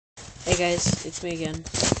Hey guys, it's me again.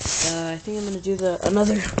 I think I'm gonna do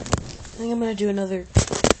another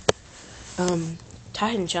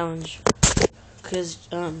Tajin challenge. Cause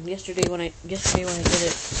yesterday when I did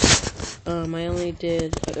it, I only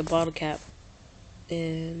did a bottle cap,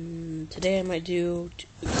 and today I'm gonna do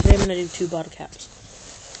 2 bottle caps.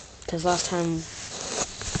 Cause last time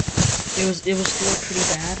it was still pretty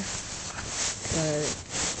bad,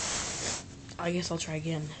 but I guess I'll try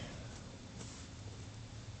again.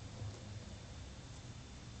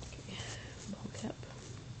 Okay, bottle cap.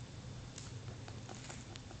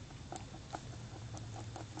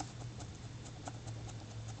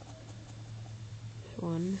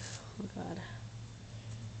 One. Oh god.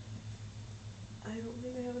 I don't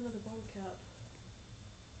think I have another bottle cap.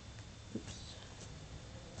 Oops.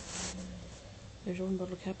 There's one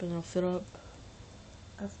bottle cap and I'll fill up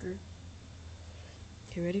after.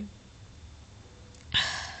 Okay, ready?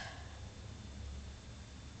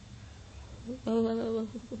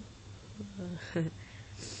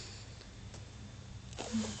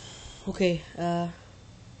 Okay,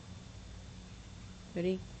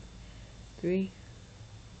 ready? 3,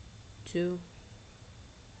 2,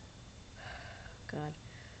 God,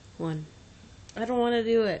 1. I don't want to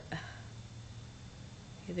do it.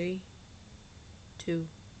 Okay, 3, 2,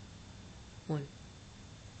 1.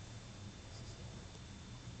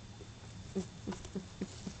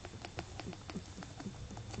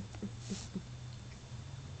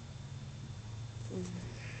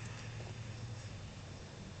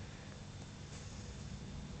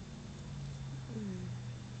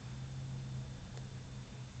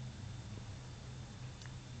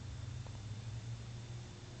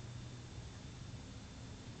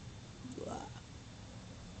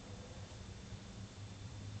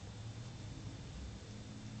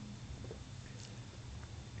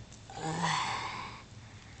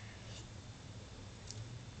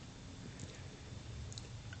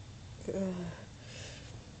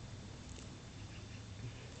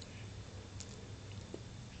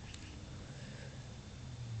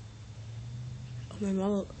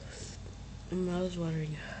 My mouth is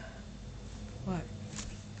watering. What?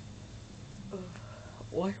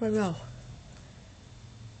 Why's my mouth?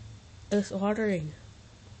 It's watering.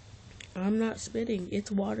 I'm not spitting.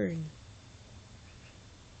 It's watering.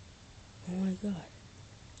 Oh my god.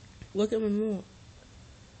 Look at my mouth.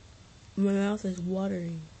 My mouth is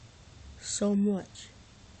watering so much.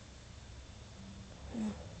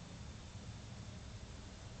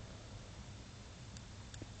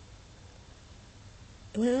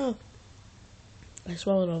 My mouth. I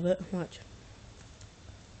swallowed all of it. Watch.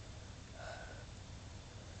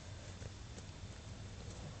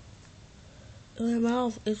 My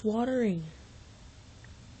mouth is watering.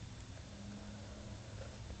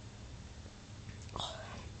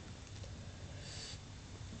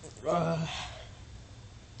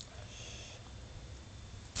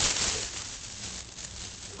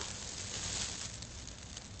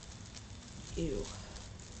 Ew.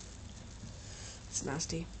 It's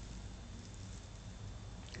nasty.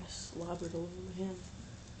 I slobbered all over my hand.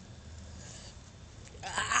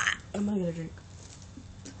 I'm not gonna drink.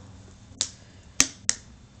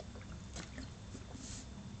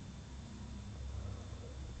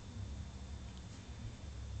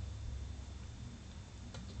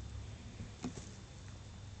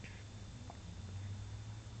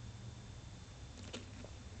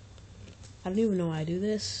 I don't even know why I do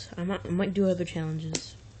this. I might do other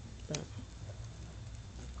challenges, but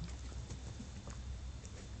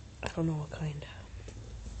I don't know what kind.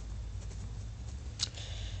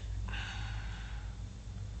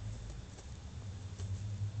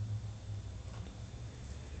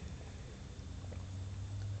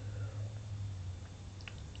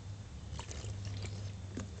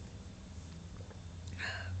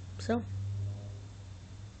 So.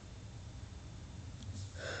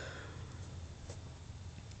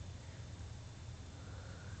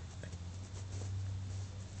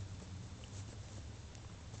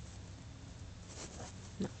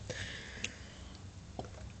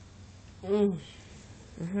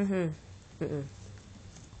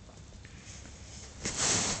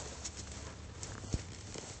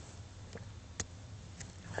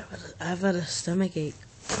 I've had a stomach ache.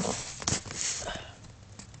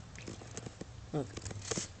 Look.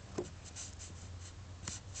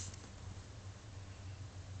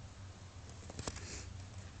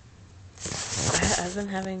 I've been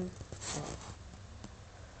having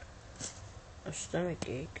a stomach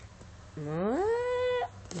ache. What?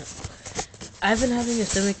 No. I've been having a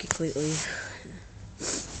stomach ache lately.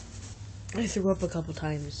 I threw up a couple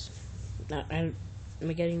times. Am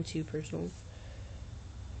I getting too personal?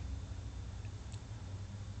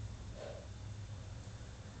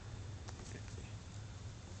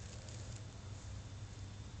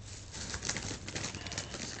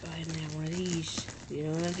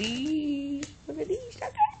 these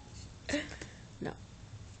Takis. No.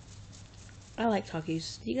 I like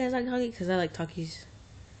Takis. Do you guys like Takis? Because I like Takis.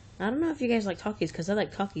 I don't know if you guys like Takis, because I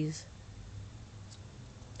like Takis.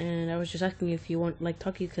 And I was just asking if you want like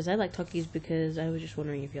Takis, because I like Takis, because I was just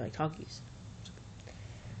wondering if you like Takis.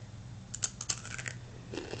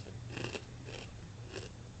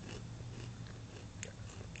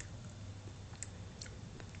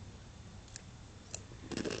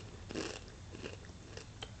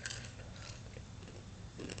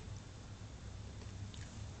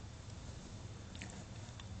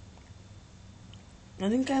 I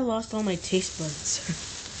think I lost all my taste buds.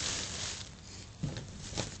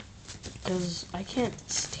 Because I can't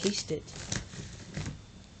taste it.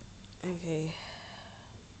 Okay.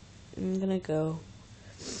 I'm gonna go.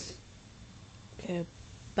 Okay,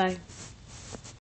 bye.